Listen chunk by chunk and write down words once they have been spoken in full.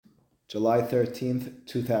July 13th,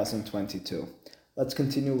 2022. Let's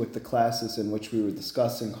continue with the classes in which we were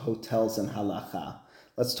discussing hotels and halacha.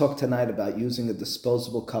 Let's talk tonight about using a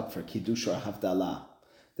disposable cup for kiddush or havdalah.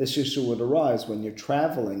 This issue would arise when you're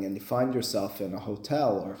traveling and you find yourself in a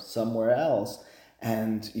hotel or somewhere else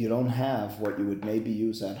and you don't have what you would maybe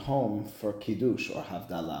use at home for kiddush or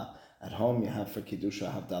havdalah. At home you have for kiddush or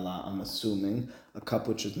havdalah, I'm assuming, a cup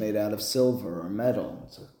which is made out of silver or metal.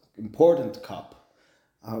 It's an important cup.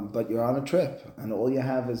 But you're on a trip and all you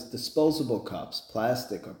have is disposable cups,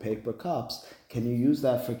 plastic or paper cups. Can you use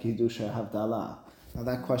that for kiddush or havdalah? Now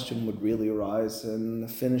that question would really arise in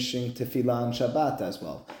finishing tefillah and Shabbat as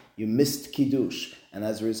well. You missed kiddush, and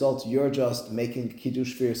as a result, you're just making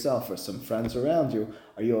kiddush for yourself or some friends around you.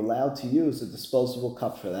 Are you allowed to use a disposable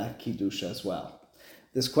cup for that kiddush as well?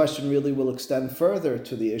 This question really will extend further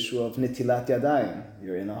to the issue of nitilat yadayim.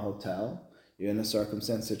 You're in a hotel. You're in a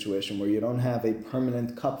circumstance situation where you don't have a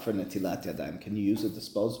permanent cup for netilat yadayim. Can you use a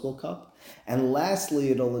disposable cup? And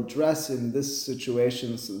lastly, it'll address in this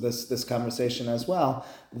situation, this conversation as well,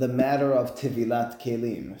 the matter of tivilat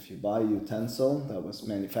kelim. If you buy a utensil that was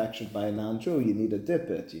manufactured by a non-Jew, you need to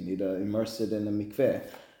dip it. You need to immerse it in a mikveh.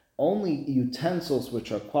 Only utensils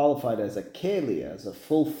which are qualified as a keli, as a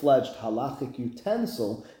full-fledged halachic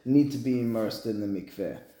utensil, need to be immersed in the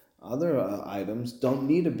mikveh. Other items don't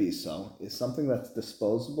need to be so. Is something that's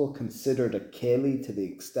disposable considered a keli to the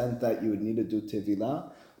extent that you would need to do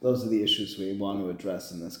tevilah? Those are the issues we want to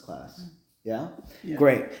address in this class. Yeah?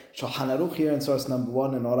 Great. Shulchan Aruch here in source number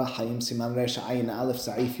 1 in Orach Chaim Siman Resh Ayin Aleph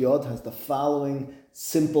Saif Yod has the following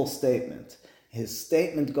simple statement. His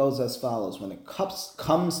statement goes as follows. When it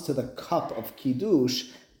comes to the cup of kiddush,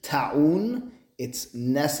 ta'un, it's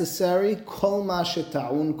necessary, kol ma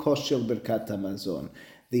she'ta'un koshel birkat hamazon.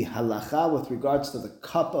 The halacha with regards to the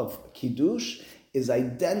cup of kiddush is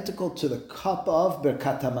identical to the cup of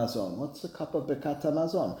Birkat HaMazon. What's the cup of Birkat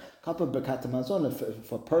HaMazon? Cup of Birkat HaMazon, if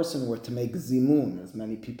a person were to make zimun, as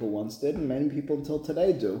many people once did, and many people until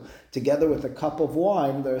today do, together with a cup of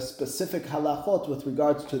wine, there are specific halachot with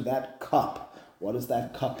regards to that cup. What does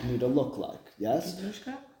that cup need to look like? Yes? Kiddush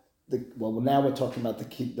cup? Now we're talking about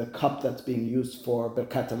the cup that's being used for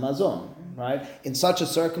Birkat HaMazon, right? In such a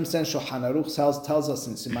circumstance, Shulchan Aruch tells us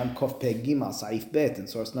in Siman Kof Pei Gimel, Saif Bet, in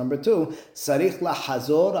source number 2, Sarich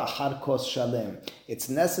lahazor achar kos shalem. It's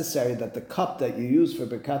necessary that the cup that you use for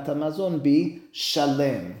Birkat HaMazon be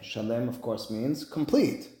shalem. Shalem, of course, means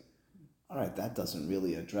complete. All right, that doesn't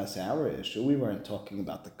really address our issue. We weren't talking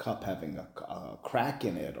about the cup having a crack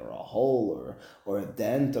in it or a hole or a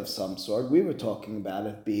dent of some sort. We were talking about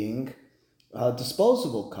it being a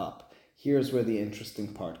disposable cup. Here's where the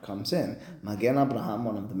interesting part comes in. Magen Abraham,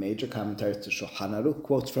 one of the major commentaries to Shulchan Aruch,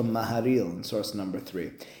 quotes from Maharil in source number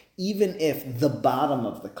 3. Even if the bottom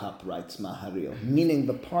of the cup, writes Maharil, meaning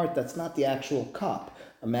the part that's not the actual cup.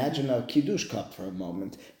 Imagine a kiddush cup for a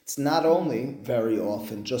moment. It's not only very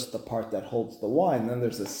often just the part that holds the wine, then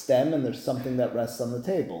there's a stem and there's something that rests on the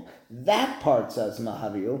table. That part, says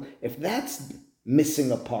Maharil, if that's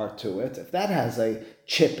missing a part to it, if that has a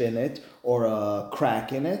chip in it or a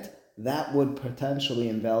crack in it, that would potentially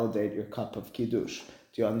invalidate your cup of kiddush.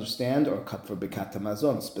 Do you understand? Or a cup for Birkat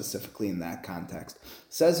HaMazon, specifically in that context.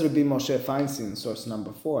 Says Rabbi Moshe Feinstein, source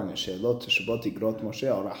number 4, Neshelot Shebot Igrot Moshe,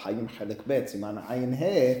 Orach Chaim Chelek Bet, Siman Ayin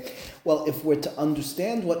He. Well, if we're to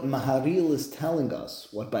understand what Maharil is telling us,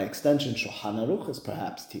 what by extension Shulchan Aruch is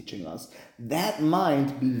perhaps teaching us, that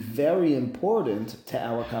might be very important to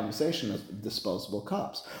our conversation of disposable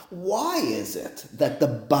cups. Why is it that the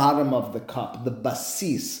bottom of the cup, the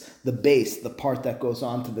basis, the base, the part that goes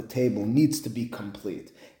onto the table, needs to be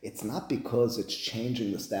complete? It's not because it's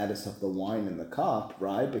changing the status of the wine in the cup,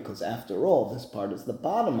 right? Because after all, this part is the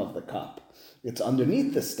bottom of the cup. It's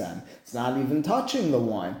underneath the stem. It's not even touching the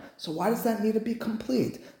wine. So why does that need to be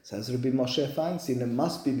complete? Says Rabbi Moshe Feinstein, it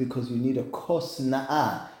must be because you need a kos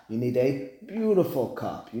na'ah. You need a beautiful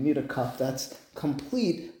cup. You need a cup that's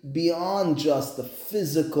complete beyond just the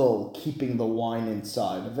physical keeping the wine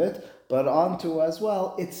inside of it, but onto as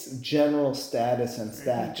well its general status and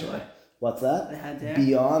stature. What's that?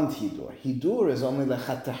 Beyond Hidur. Hidur is only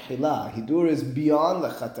lechatahila. Hidur is beyond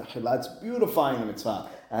lechatahila. It's beautifying the mitzvah,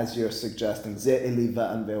 as you're suggesting. Ze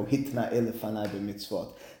eliva anveu hitna elifanai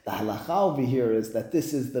b'mitzvot. The halacha over here is that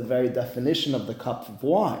this is the very definition of the cup of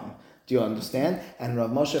wine. Do you understand? And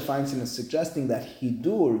Rav Moshe Feinstein is suggesting that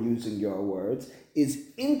Hidur, using your words, is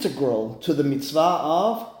integral to the mitzvah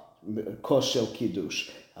of kos shel kiddush.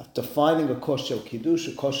 Defining a kos shel kiddush,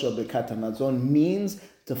 a kos shel birkat hamazon, means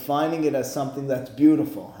defining it as something that's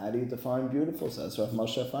beautiful. How do you define beautiful? Says Rav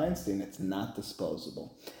Moshe Feinstein, it's not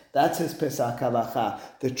disposable. That's his Pesach Halacha.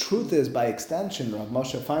 The truth is, by extension, Rav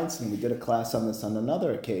Moshe Feinstein, we did a class on this on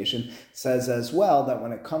another occasion, says as well that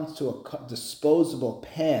when it comes to a disposable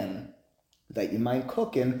pan that you might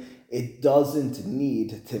cook in, it doesn't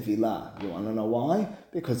need tevilah. You want to know why?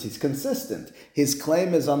 Because he's consistent. His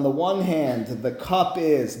claim is, on the one hand, the cup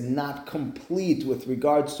is not complete with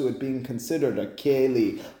regards to it being considered a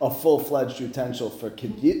keli, a full-fledged utensil for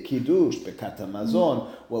kiddush, birkat hamazon.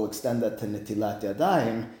 We'll extend that to netilat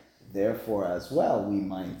yadayim. Therefore, as well, we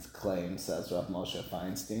might claim, says Rav Moshe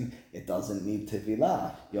Feinstein, it doesn't need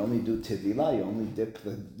tevilah. You only do tevilah, you only dip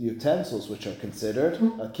the utensils which are considered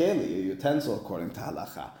a keli, a utensil according to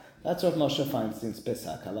halacha. That's Rav Moshe Feinstein's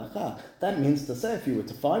Pesach Halacha. That means to say, if you were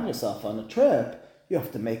to find yourself on a trip, you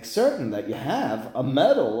have to make certain that you have a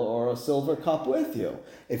metal or a silver cup with you.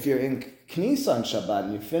 If you're in Knesset on Shabbat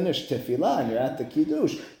and you finish Tefillah and you're at the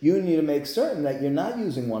Kiddush, you need to make certain that you're not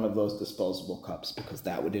using one of those disposable cups because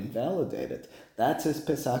that would invalidate it. That's his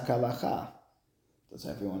Pesach Halacha. Does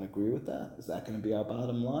everyone agree with that? Is that going to be our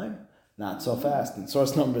bottom line? Not so fast. In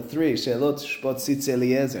source number 3, Sheilot Shpot Tzitz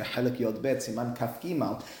Eliezer, Chelek Yod Bet, Siman Kaf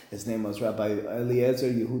Gimal. His name was Rabbi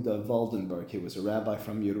Eliezer Yehuda Waldenberg. He was a rabbi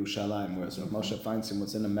from Yerushalayim, whereas Rav Moshe Feinstein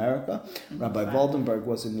was in America. Rabbi Waldenberg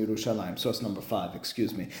was in Yerushalayim. Source number 5,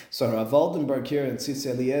 excuse me. So Rav Waldenberg here in Tzitz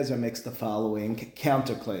Eliezer makes the following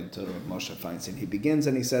counterclaim to Rav Moshe Feinstein. He begins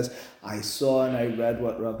and he says, I saw and I read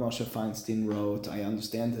what Rav Moshe Feinstein wrote. I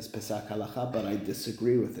understand his Pesach Halacha, but I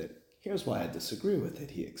disagree with it. Here's why I disagree with it,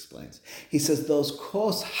 he explains. He says those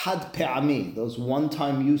kos had pe'ami, those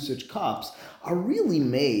one-time usage cups, are really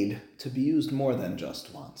made to be used more than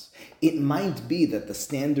just once. It might be that the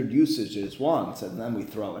standard usage is once and then we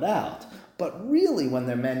throw it out. But really, when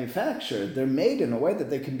they're manufactured, they're made in a way that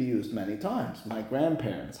they can be used many times. My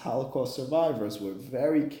grandparents, Holocaust survivors, were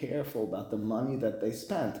very careful about the money that they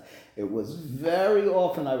spent. It was very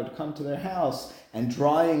often I would come to their house and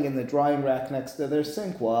drying in the drying rack next to their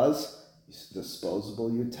sink was disposable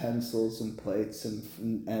utensils and plates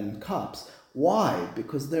and cups. Why?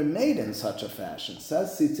 Because they're made in such a fashion.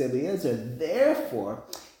 Says Tzitz Eliezer, therefore,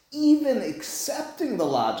 even accepting the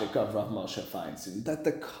logic of Rav Moshe Feinstein, that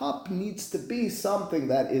the cup needs to be something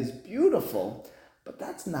that is beautiful, but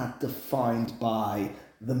that's not defined by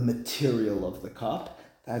the material of the cup.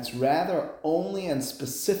 That's rather only and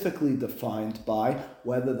specifically defined by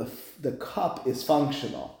whether the cup is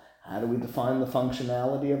functional. How do we define the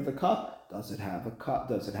functionality of the cup? Does it have a cup?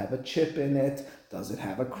 Does it have a chip in it? Does it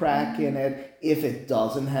have a crack in it? If it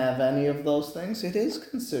doesn't have any of those things, it is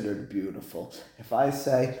considered beautiful. If I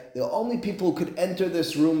say the only people who could enter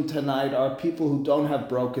this room tonight are people who don't have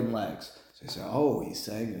broken legs. So you say, oh, he's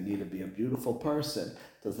saying you need to be a beautiful person.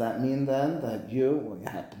 Does that mean then that you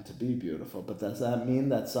happen to be beautiful, but does that mean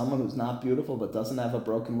that someone who's not beautiful but doesn't have a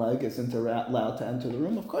broken leg isn't allowed to enter the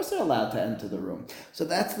room? Of course they're allowed to enter the room. So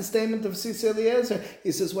that's the statement of Tzitz Eliezer.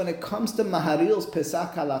 He says when it comes to Maharil's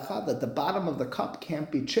Pesach Halacha, that the bottom of the cup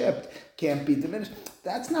can't be chipped, can't be diminished,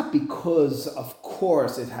 that's not because, of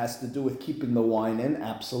course, it has to do with keeping the wine in.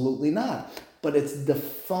 Absolutely not. But it's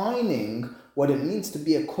defining what it means to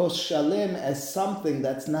be a kos shalim as something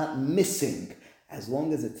that's not missing. As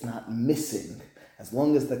long as it's not missing, as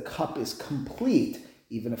long as the cup is complete,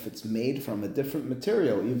 even if it's made from a different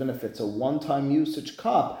material, even if it's a one-time usage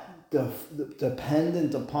cup,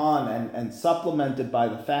 dependent upon and supplemented by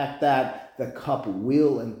the fact that the cup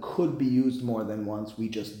will and could be used more than once, we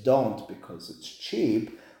just don't because it's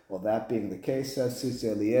cheap. Well, that being the case, says Tzitz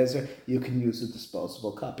Eliezer, you can use a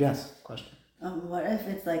disposable cup. Yes, question? What if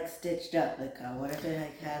it's like stitched up, the cup? What if it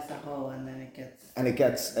like has a hole and then it gets... And it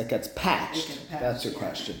gets patched. That's your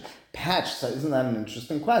question. Patched, so isn't that an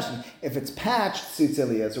interesting question? If it's patched, Tzitz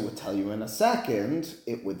Eliezer would tell you in a second,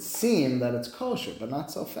 it would seem that it's kosher, but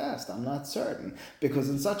not so fast. I'm not certain. Because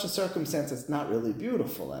in such a circumstance, it's not really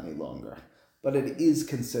beautiful any longer. But it is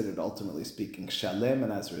considered, ultimately speaking, shalem,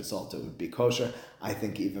 and as a result, it would be kosher, I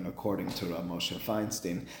think even according to Rav Moshe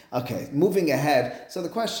Feinstein. Okay, moving ahead. So the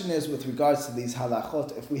question is, with regards to these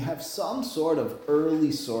halachot, if we have some sort of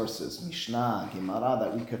early sources, Mishnah, Gemara,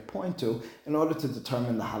 that we could point to in order to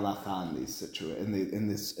determine the halacha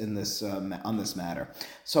on this matter.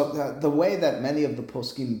 So the way that many of the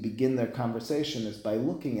poskim begin their conversation is by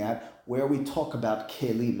looking at where we talk about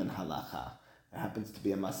kelim in halacha. There happens to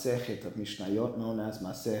be a Masechet of Mishnayot known as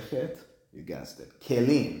Masechet You guessed it.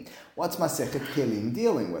 Kelim. What's Masechet Kelim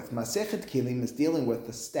dealing with? Masechet Kelim is dealing with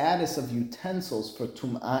the status of utensils for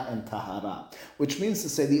Tum'ah and Tahara, which means to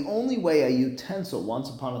say the only way a utensil, once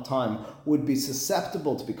upon a time, would be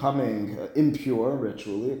susceptible to becoming impure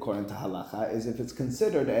ritually, according to halacha, is if it's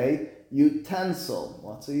considered a utensil.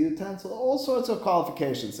 What's a utensil? All sorts of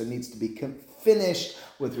qualifications. It needs to be finished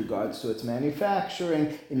with regards to its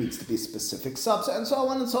manufacturing. It needs to be specific substance, and so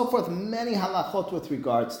on and so forth. Many halachot with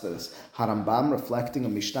regards to this. Harambam reflecting a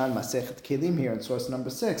Mishnah in Masechet Kelim here in source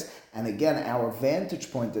number 6. And again, our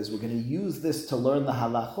vantage point is we're going to use this to learn the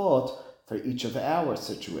halachot for each of our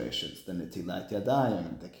situations. The Netilat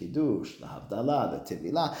Yadayim, the Kiddush, the Havdalah, the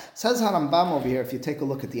Tevilah. Says Harambam over here, if you take a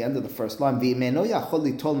look at the end of the first line, V'imeno yachol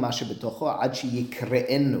litol ma shebetocho ad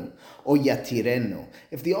sheyikre'enu, or yatirenu.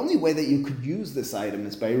 If the only way that you could use this item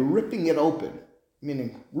is by ripping it open,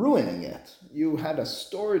 meaning ruining it, you had a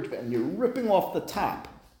storage bin and you're ripping off the top,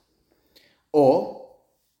 or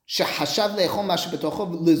or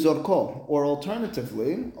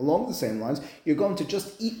alternatively, along the same lines, you're going to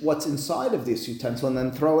just eat what's inside of this utensil and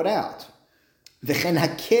then throw it out.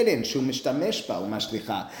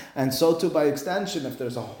 And so too, by extension, if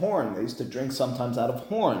there's a horn, they used to drink sometimes out of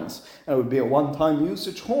horns, and it would be a one-time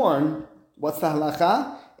usage horn, what's the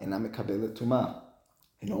halacha?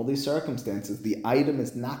 In all these circumstances, the item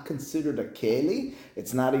is not considered a keli,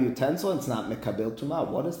 it's not a utensil, it's not mekabel tumah.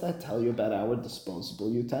 What does that tell you about our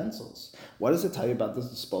disposable utensils? What does it tell you about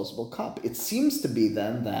this disposable cup? It seems to be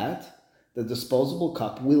then that the disposable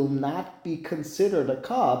cup will not be considered a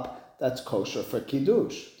cup that's kosher for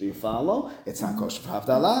kiddush. Do you follow? It's not kosher for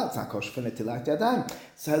havdalah, it's not kosher for netilat yadayim.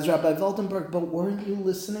 Says Rabbi Waldenberg, but weren't you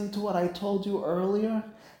listening to what I told you earlier?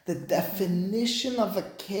 The definition of a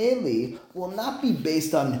keli will not be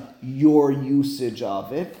based on your usage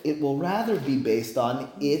of it. It will rather be based on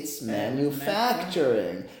its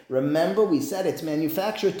manufacturing. Remember, we said it's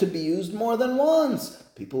manufactured to be used more than once.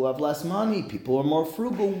 People who have less money, people who are more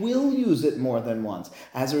frugal will use it more than once.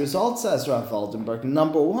 As a result, says Rav Waldenberg,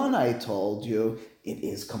 number one, I told you, it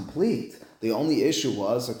is complete. The only issue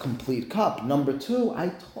was a complete cup. Number two, I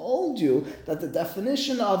told you that the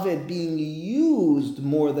definition of it being used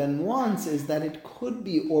more than once is that it could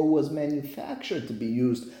be or was manufactured to be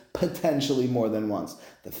used potentially more than once.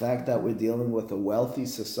 The fact that we're dealing with a wealthy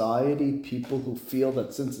society, people who feel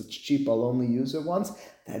that since it's cheap, I'll only use it once,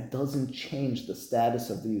 that doesn't change the status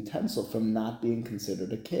of the utensil from not being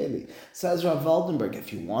considered a keli. Says Rav Waldenberg,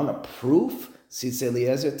 if you want a proof, Tzitz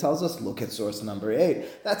Eliezer tells us, look at source number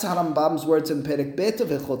 8. That's Harambam's words in Perek Bet of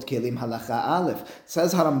Echot Kelim Halacha Aleph.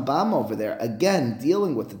 Says Harambam over there, again,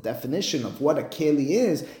 dealing with the definition of what a keli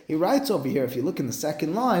is, he writes over here, if you look in the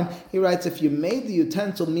second line, he writes, if you made the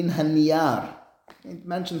utensil min haniyar, he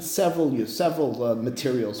mentions several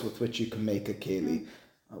materials with which you can make a keli.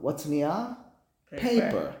 What's niyar?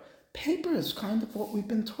 Paper. Paper is kind of what we've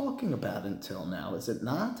been talking about until now, is it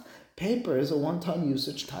not? Paper is a one-time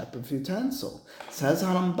usage type of utensil. Says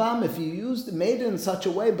Harambam, if you made it in such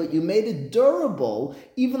a way, but you made it durable,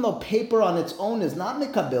 even though paper on its own is not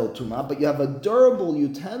mekabel tumah, but you have a durable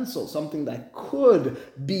utensil, something that could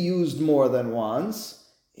be used more than once,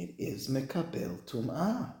 it is mekabel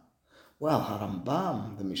tumah. Well,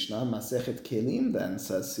 Harambam, the Mishnah Masechet Kelim then,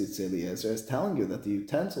 says Tzitz Eliezer, is telling you that the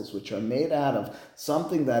utensils which are made out of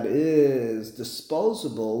something that is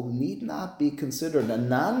disposable need not be considered a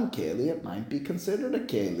non-keli, it might be considered a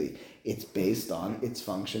keli. It's based on its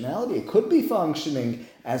functionality. It could be functioning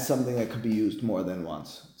as something that could be used more than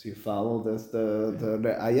once. So you follow this,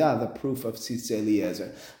 the proof of Tzitz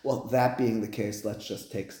Eliezer. Well, that being the case, let's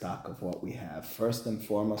just take stock of what we have. First and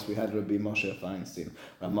foremost, we had Rabbi Moshe Feinstein.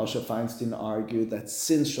 Rabbi Moshe Feinstein argued that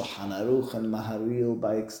since Shulchan Aruch and Maharil,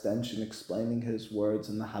 by extension, explaining his words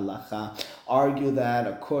in the halacha, argue that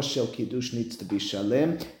a kos shel kiddush needs to be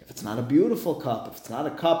shalim. If it's not a beautiful cup, if it's not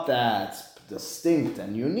a cup that's distinct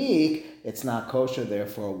and unique, it's not kosher,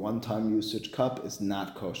 therefore a one-time usage cup is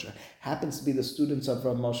not kosher. Happens to be the students of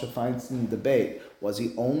Rav Moshe Feinstein debate. Was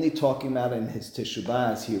he only talking about in his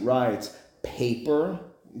Teshuvah, as he writes, paper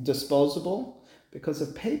disposable? Because a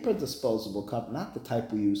paper disposable cup, not the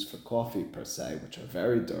type we use for coffee per se, which are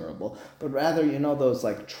very durable, but rather, those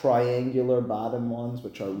like triangular bottom ones,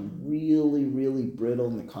 which are really, really brittle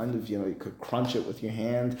and kind of, you could crunch it with your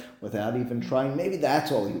hand without even trying. Maybe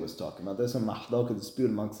that's all he was talking about. There's a mahloka dispute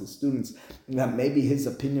amongst the students that maybe his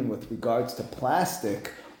opinion with regards to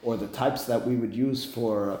plastic or the types that we would use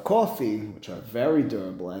for coffee, which are very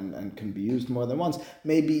durable and can be used more than once,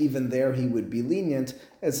 maybe even there he would be lenient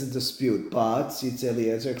as a dispute. But Tzitz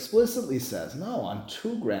Eliezer explicitly says, no, on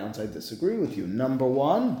two grounds I disagree with you. Number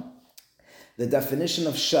one, The definition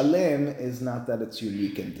of shalem is not that it's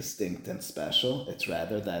unique and distinct and special. It's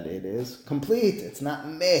rather that it is complete. It's not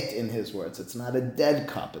met, in his words. It's not a dead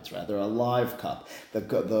cup. It's rather a live cup.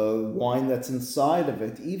 The wine that's inside of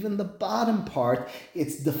it, even the bottom part,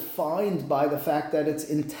 it's defined by the fact that it's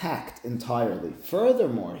intact entirely.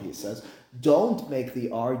 Furthermore, he says, don't make the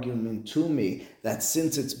argument to me that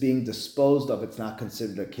since it's being disposed of, it's not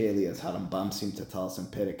considered a keli, as Harambam seemed to tell us in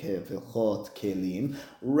Perikei Vilchot Kelim.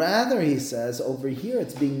 Rather, he says, over here,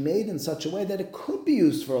 it's being made in such a way that it could be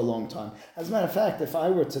used for a long time. As a matter of fact, if I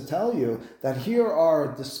were to tell you that here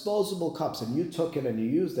are disposable cups, and you took it and you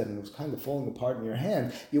used it, and it was kind of falling apart in your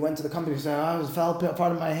hand, you went to the company and said, it fell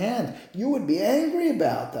apart in my hand, you would be angry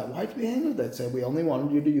about that. Why'd you be angry? They'd say, we only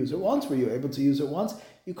wanted you to use it once. Were you able to use it once?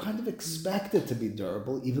 You kind of expect it to be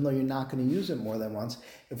durable, even though you're not going to use it more than once.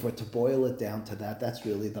 If we're to boil it down to that, that's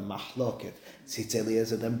really the mahloket. Tzitz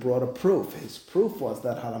Eliezer then brought a proof. His proof was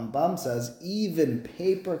that Harambam says even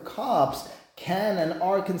paper cups can and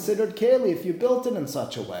are considered keli if you built it in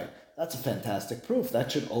such a way. That's a fantastic proof.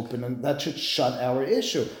 That should open and that should shut our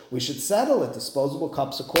issue. We should settle it. Disposable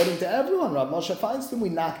cups, according to everyone, Rav Moshe Feinstein, we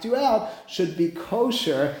knocked you out, should be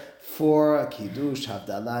kosher for Kiddush,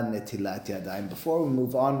 Havdalah, Netilat Yadayim. Before we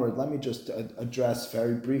move onward, let me just address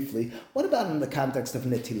very briefly, what about in the context of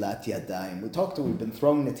Netilat Yadayim? We've been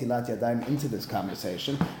throwing Netilat Yadayim into this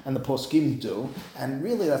conversation, and the poskim do, and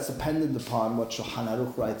really that's dependent upon what Shulchan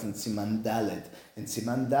Aruch writes in Siman Daled. In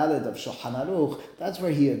Siman Daled of Shulchan Aruch, that's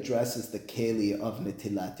where he addresses the keli of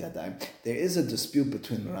Netilat Yadayim. There is a dispute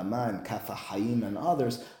between Rama and Kaf HaChaim and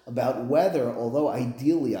others about whether, although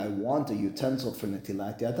ideally I want a utensil for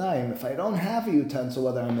Netilat Yadayim, if I don't have a utensil,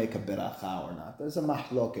 whether I make a beracha or not. There's a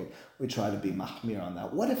mahloket. We try to be mahmir on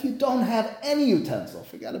that. What if you don't have any utensil?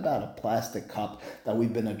 Forget about a plastic cup that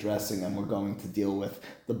we've been addressing and we're going to deal with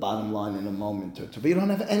the bottom line in a moment or two. But you don't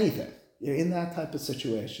have anything. You're in that type of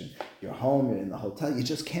situation. You're home, you're in the hotel, you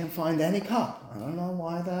just can't find any cup. I don't know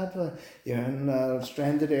why that. You're in a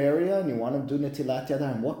stranded area and you want to do Netilat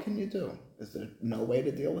Yadayim. What can you do? Is there no way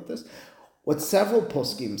to deal with this? What several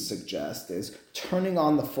poskim suggest is turning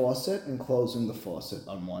on the faucet and closing the faucet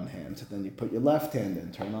on one hand. Then you put your left hand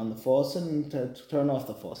in, turn on the faucet and turn off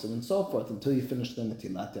the faucet and so forth until you finish the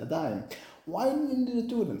Netilat Yadayim. Why do you need to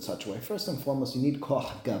do it in such a way? First and foremost, you need koach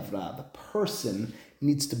gavra. The person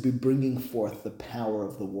needs to be bringing forth the power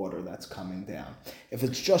of the water that's coming down. If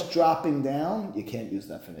it's just dropping down, you can't use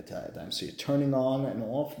that for Netilat Yadayim. So you're turning on and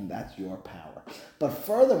off, and that's your power. But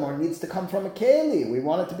furthermore, it needs to come from a keli. We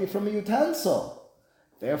want it to be from a utensil.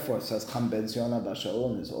 Therefore, it says Cham ben Zion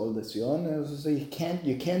Bashaul is oldest Zion. So you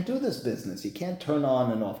can't do this business. You can't turn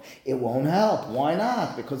on and off. It won't help. Why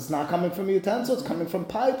not? Because it's not coming from a utensil. It's coming from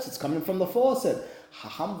pipes. It's coming from the faucet.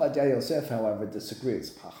 Chacham Vadia Yosef, however,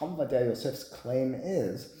 disagrees. Chacham Vadia Yosef's claim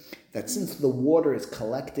is that since the water is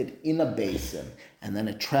collected in a basin and then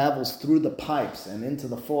it travels through the pipes and into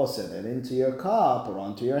the faucet and into your cup or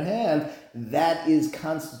onto your hand, that is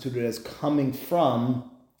constituted as coming from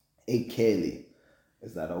a keli.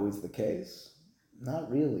 Is that always the case?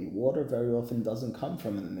 Not really. Water very often doesn't come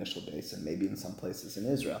from an initial basin, maybe in some places in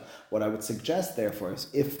Israel. What I would suggest, therefore, is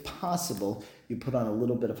if possible, you put on a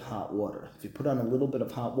little bit of hot water. If you put on a little bit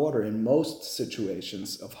of hot water, in most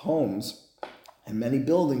situations of homes and many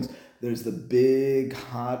buildings, there's the big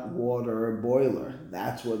hot water boiler.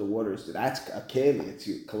 That's where the water is. That's a keli. It's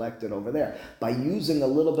collected over there. By using a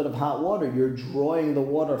little bit of hot water, you're drawing the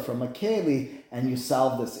water from a keli, and you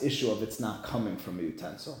solve this issue of it's not coming from a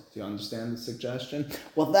utensil. Do you understand the suggestion?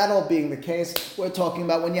 Well, that all being the case, we're talking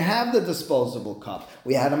about when you have the disposable cup.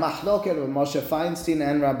 We had a mahloket with Moshe Feinstein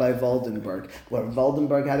and Rabbi Waldenberg, where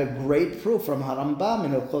Waldenberg had a great proof from Harambam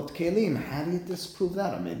in Hilchot Kelim. How do you disprove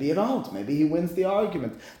that? Or maybe you don't. Maybe he wins the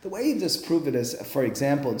argument. The way you disprove it is, for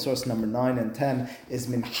example, in source number 9 and 10, is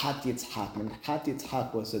Minhat Yitzhak. Minhat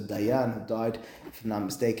Yitzhak was a Dayan who died, if I'm not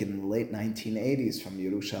mistaken, in the late 1980s from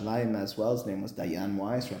Yerushalayim as well. His name was Dayan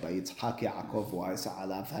Weiss, Rabbi Yitzhak Yaakov Weiss,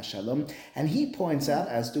 Alav HaShalom. And he points out,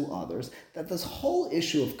 as do others, that this whole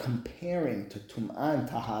issue of comparing to Tum'ah and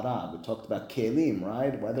Tahara, we talked about Kelim,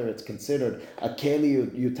 right? Whether it's considered a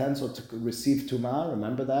Keli utensil to receive Tum'ah,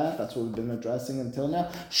 remember that? That's what we've been addressing until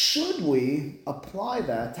now. Should we apply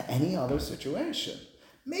that to any other situation?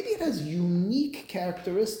 Maybe it has unique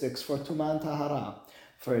characteristics for Tum'ah and Tahara.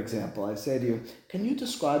 For example, I say to you, can you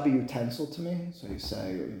describe a utensil to me? So you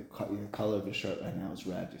say, your color of your shirt right now is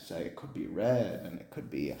red. You say it could be red and it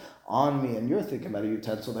could be on me. And you're thinking about a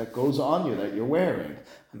utensil that goes on you that you're wearing.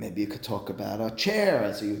 Maybe you could talk about a chair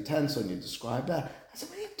as a utensil and you describe that. I said,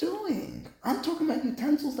 what are you doing? I'm talking about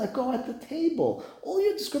utensils that go at the table. All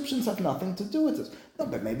your descriptions have nothing to do with this. No,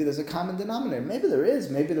 but maybe there's a common denominator. Maybe there is,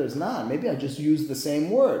 maybe there's not. Maybe I just used the same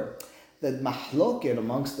word. The mahloket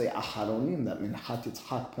amongst the aharonim that Minchat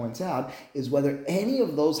Yitzchak points out is whether any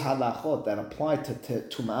of those halachot that apply to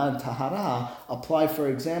Tumah and Tahara apply, for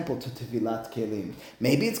example, to Tevilat Kelim.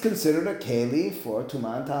 Maybe it's considered a Keli for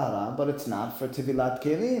Tumah and Tahara, but it's not for Tevilat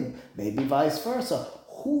Kelim. Maybe vice versa.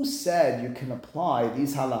 Who said you can apply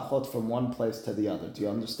these halachot from one place to the other? Do you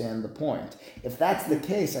understand the point? If that's the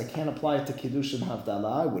case, I can't apply it to Kiddush and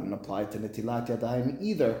Havdalah. I wouldn't apply it to Netilat Yadayim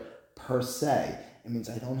either, per se. It means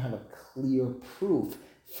I don't have a clear proof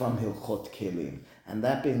from Hilchot Kelim. And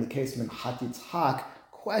that being the case, Minchat Yitzchak,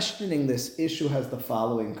 questioning this issue, has the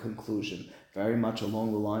following conclusion. Very much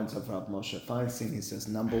along the lines of Rav Moshe Feinstein. He says,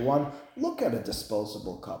 number one, look at a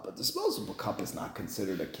disposable cup. A disposable cup is not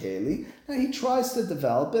considered a keli. Now, he tries to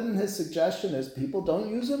develop it, and his suggestion is people don't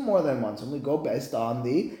use it more than once, and we go based on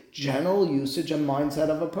the general usage and mindset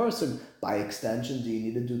of a person. By extension, do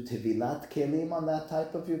you need to do tivilat kelim on that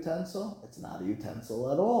type of utensil? It's not a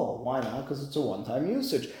utensil at all. Why not? Because it's a one-time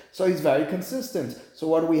usage. So he's very consistent. So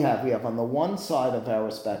what do we have? We have on the one side of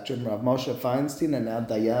our spectrum, Rav Moshe Feinstein and now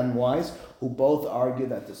Dayan Weiss, who both argue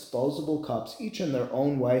that disposable cups, each in their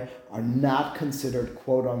own way, are not considered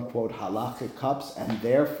quote-unquote halachic cups, and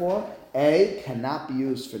therefore, A, cannot be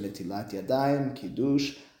used for netilat yadayim,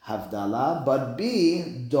 kiddush, havdalah, but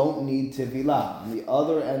B, don't need tevilah. On the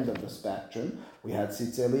other end of the spectrum, we had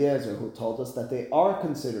Tzitz Eliezer, who told us that they are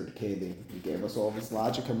considered kelim. He gave us all this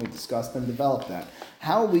logic, and we discussed and developed that.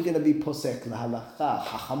 How are we going to be posek l'halacha?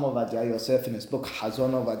 Chacham Ovadia Yosef, in his book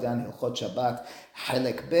Hazon Ovadia Hilchot Shabbat,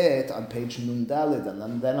 Chelek Bet, on page Nun Daled,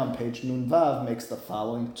 and then on page Nun Vav, makes the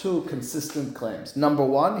following two consistent claims. Number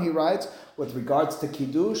one, he writes, with regards to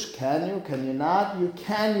Kiddush, can you not? You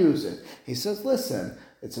can use it. He says, listen,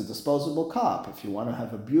 it's a disposable cup. If you want to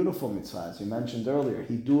have a beautiful mitzvah, as you mentioned earlier,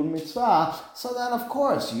 hidun mitzvah, so then of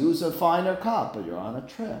course use a finer cup. But you're on a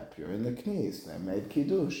trip, you're in the knis, they made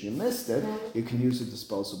kiddush, you missed it, you can use a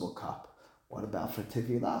disposable cup. What about for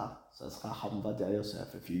tevilah? Says Chacham Ovadia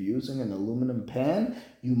Yosef, if you're using an aluminum pan,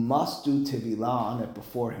 you must do tevilah on it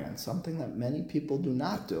beforehand, something that many people do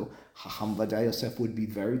not do. Chacham Ovadia Yosef would be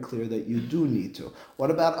very clear that you do need to. What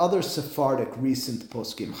about other Sephardic recent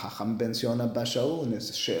poskim? Chacham Ben Zion Abba Shaul in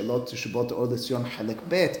his She'elot Teshuvot Or L'Sion Chelek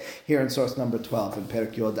Bet, here in source number 12, in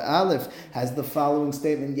Perek Yod Aleph, has the following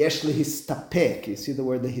statement, Yesh lehistapek. You see the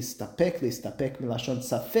word lehistapek milashon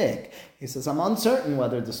safek. He says, I'm uncertain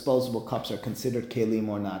whether disposable cups are considered kelim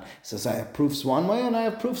or not. He says, I have proofs one way and I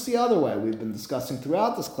have proofs the other way. We've been discussing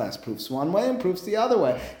throughout this class proofs one way and proofs the other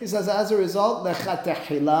way. He says, as a result, unlike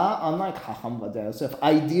Chacham Ovadia Yosef,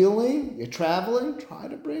 ideally, you're traveling, try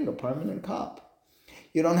to bring a permanent cup.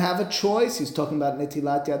 You don't have a choice. He's talking about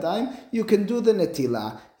netilat yadayim. You can do the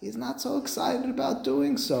netilah. He's not so excited about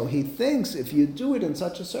doing so. He thinks if you do it in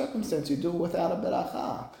such a circumstance, you do it without a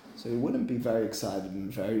beracha. So he wouldn't be very excited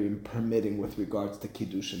and very permitting with regards to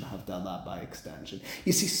Kiddush and Havdalah by extension.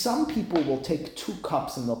 You see, some people will take two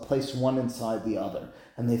cups and they'll place one inside the other,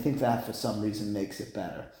 and they think that for some reason makes it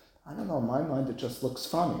better. I don't know, in my mind it just looks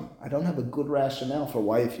funny. I don't have a good rationale for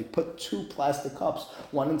why if you put two plastic cups,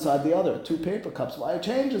 one inside the other, two paper cups, why it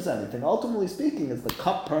changes anything. Ultimately speaking, is the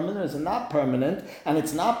cup permanent, is it not permanent? And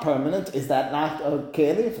it's not permanent, is that not a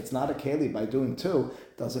keli? If it's not a keli, by doing two,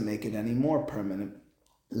 it doesn't make it any more permanent.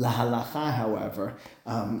 La halacha, however,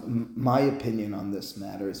 my opinion on this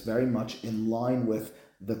matter is very much in line with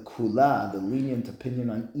the kula, the lenient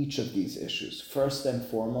opinion on each of these issues. First and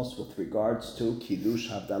foremost, with regards to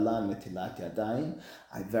Kiddush, Havdalah, and Netilat Yadayim,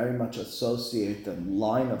 I very much associate the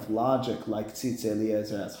line of logic like Tzitz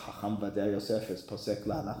Eliezer, as Chacham Ovadia Yosef, as Posek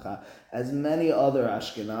L'Halacha, as many other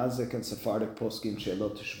Ashkenazic and Sephardic poskim,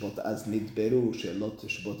 She'elot Tishbot Az Nidberu, She'elot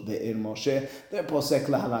Tishbot Be'er Moshe, they're Posek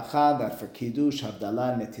L'Halacha, that for Kiddush,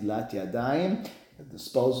 Havdalah, Netilat Yadayim, the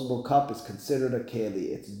disposable cup is considered a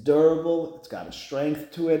keli. It's durable, it's got a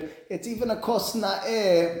strength to it, it's even a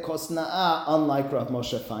kosna'ah, unlike Rav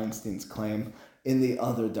Moshe Feinstein's claim in the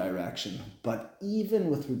other direction. But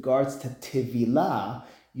even with regards to tevilah,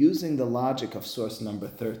 using the logic of source number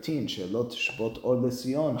 13, She'elot Teshuvot Or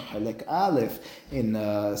L'Sion, Chelek Aleph, in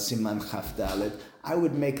Siman Chaf Daled, I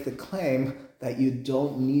would make the claim that you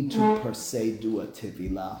don't need to per se do a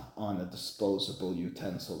tevilah on a disposable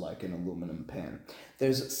utensil like an aluminum pan.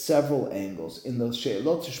 There's several angles. In the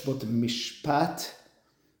She'elot Teshuvot Mishpat,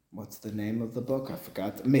 what's the name of the book? I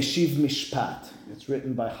forgot. Meshiv Mishpat. It's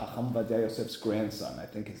written by Chacham Ovadia Yosef's grandson. I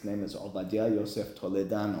think his name is Ovadia Yosef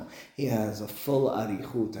Toledano. He has a full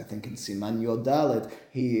arichut. I think in Siman Yod Daled,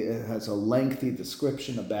 he has a lengthy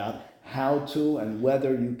description about how to and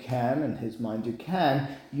whether you can, in his mind you can,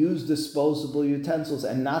 use disposable utensils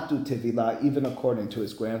and not do tevilah, even according to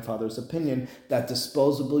his grandfather's opinion, that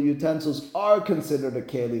disposable utensils are considered a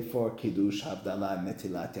keli for kiddush, havdalah, and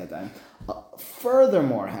netilat yadayim.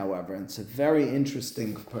 Furthermore, however, and it's a very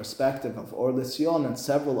interesting perspective of Or L'Sion, and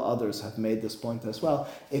several others have made this point as well,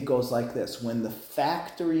 it goes like this. When the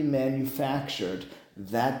factory manufactured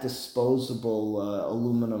that disposable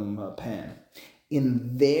aluminum pan,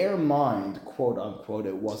 in their mind, quote unquote,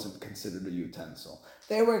 it wasn't considered a utensil.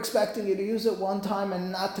 They were expecting you to use it one time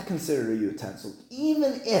and not to consider it a utensil.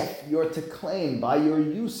 Even if you're to claim by your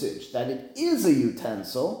usage that it is a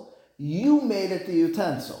utensil, you made it the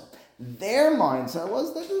utensil. Their mindset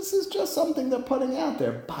was that this is just something they're putting out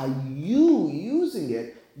there. By you using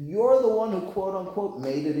it, you're the one who, quote unquote,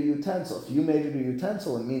 made it a utensil. If you made it a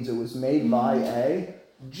utensil, it means it was made by a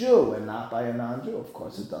Jew and not by a non-Jew. Of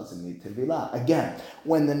course, it doesn't need tevilah. Again,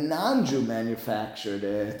 when the non-Jew manufactured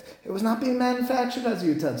it, it was not being manufactured as a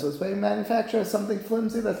utensil. It was being manufactured as something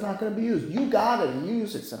flimsy that's not going to be used. You got it and you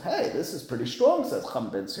used it. Said, hey, this is pretty strong, says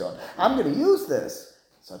Chum Ben Sion. I'm going to use this.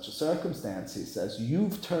 Such a circumstance, he says,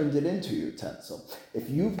 you've turned it into a utensil. If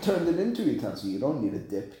you've turned it into a utensil, you don't need to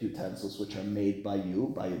dip utensils which are made by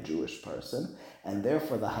you, by a Jewish person. And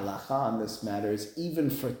therefore, the halacha on this matter is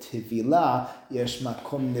even for tevilah, yesh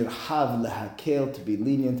makom nirhav lehakel, to be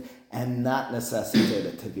lenient and not necessitate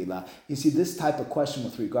a tevilah. You see, this type of question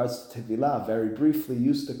with regards to tevilah, very briefly,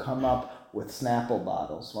 used to come up with Snapple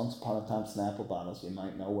bottles. Once upon a time, Snapple bottles, you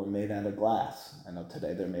might know, were made out of glass. I know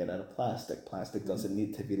today they're made out of plastic. Plastic doesn't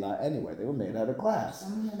need tevilah anyway. They were made out of glass.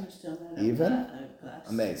 Some of them are still made Even? out of glass.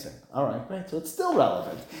 Amazing. All right, great. So it's still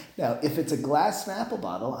relevant. Now, if it's a glass Snapple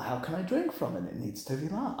bottle, how can I drink from it? It needs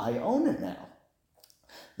tevilah. I own it now.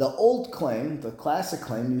 The old claim, the classic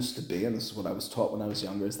claim used to be, and this is what I was taught when I was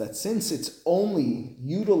younger, is that since it's only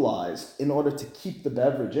utilized in order to keep the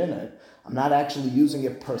beverage in it, I'm not actually using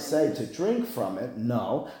it per se to drink from it.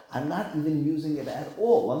 No, I'm not even using it at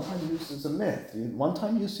all. One-time use is a myth.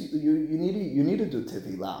 One-time use you need to do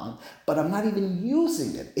tevilah, but I'm not even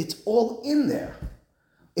using it. It's all in there.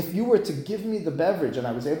 If you were to give me the beverage and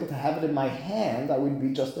I was able to have it in my hand, I would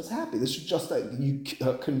be just as happy. This is just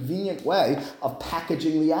a convenient way of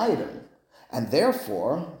packaging the item. And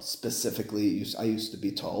therefore, specifically, I used to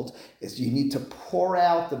be told, is you need to pour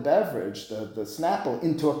out the beverage, the Snapple,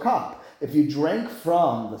 into a cup. If you drank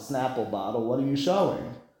from the Snapple bottle, what are you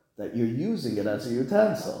showing? That you're using it as a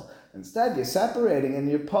utensil. Instead, you're separating and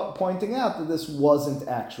you're pointing out that this wasn't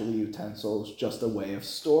actually a utensil. It was just a way of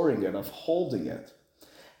storing it, of holding it.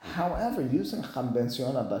 However, using Chum Ben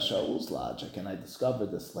Sion Abba Shaul's logic, and I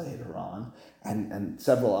discovered this later on, and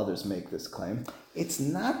several others make this claim, it's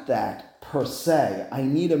not that per se I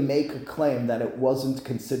need to make a claim that it wasn't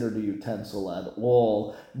considered a utensil at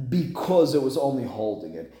all because it was only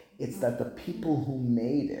holding it. It's that the people who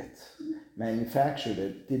made it, manufactured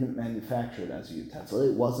it, didn't manufacture it as a utensil.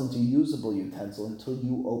 It wasn't a usable utensil until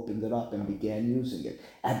you opened it up and began using it.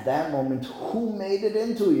 At that moment, who made it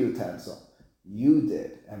into a utensil? You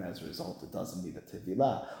did, and as a result, it doesn't need a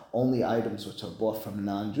tevilah. Only items which are bought from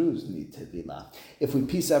non-Jews need tevilah. If we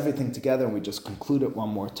piece everything together and we just conclude it one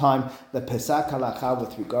more time, the Pesach halacha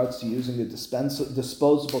with regards to using a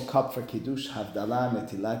disposable cup for kiddush, havdalah,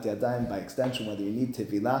 netilat yadayim, by extension, whether you need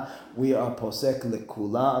tevilah, we are posek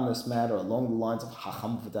lekula on this matter along the lines of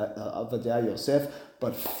Chacham Avadia Yosef,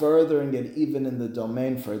 but furthering it even in the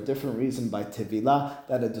domain for a different reason by tevilah,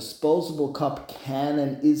 that a disposable cup can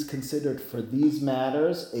and is considered for these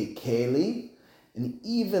matters a keli. And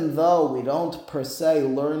even though we don't per se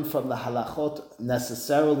learn from the halachot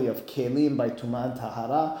necessarily of kelim by Tumah and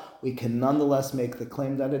Tahara, we can nonetheless make the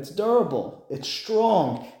claim that it's durable, it's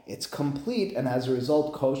strong, it's complete, and as a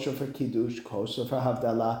result, kosher for kiddush, kosher for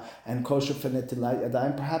havdalah, and kosher for netilat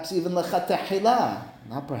yadayim, perhaps even lechatechila.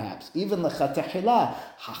 Not perhaps, even lechatechila.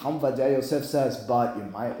 Chacham Vadia Yosef says, but you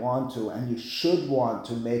might want to, and you should want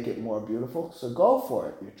to make it more beautiful, so go for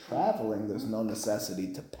it. You're traveling, there's no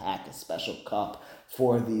necessity to pack a special cup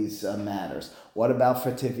for these matters. What about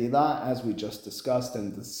for tevilah? As we just discussed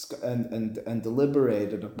and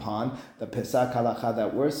deliberated upon, the Pesach halacha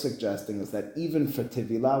that we're suggesting is that even for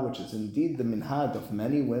tevilah, which is indeed the minhag of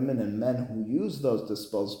many women and men who use those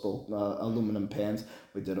disposable aluminum pans,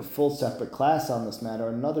 we did a full separate class on this matter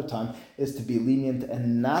another time, is to be lenient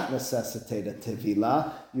and not necessitate a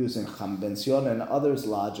tevilah using Chum Ben Sion and others'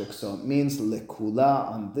 logic. So it means lekula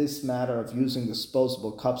on this matter of using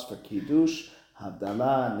disposable cups for kiddush,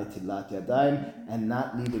 havdalah, netilat yadayim, and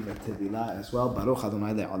not needing a tevilah as well. Baruch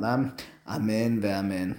Adonai le'olam. Amen ve'amen.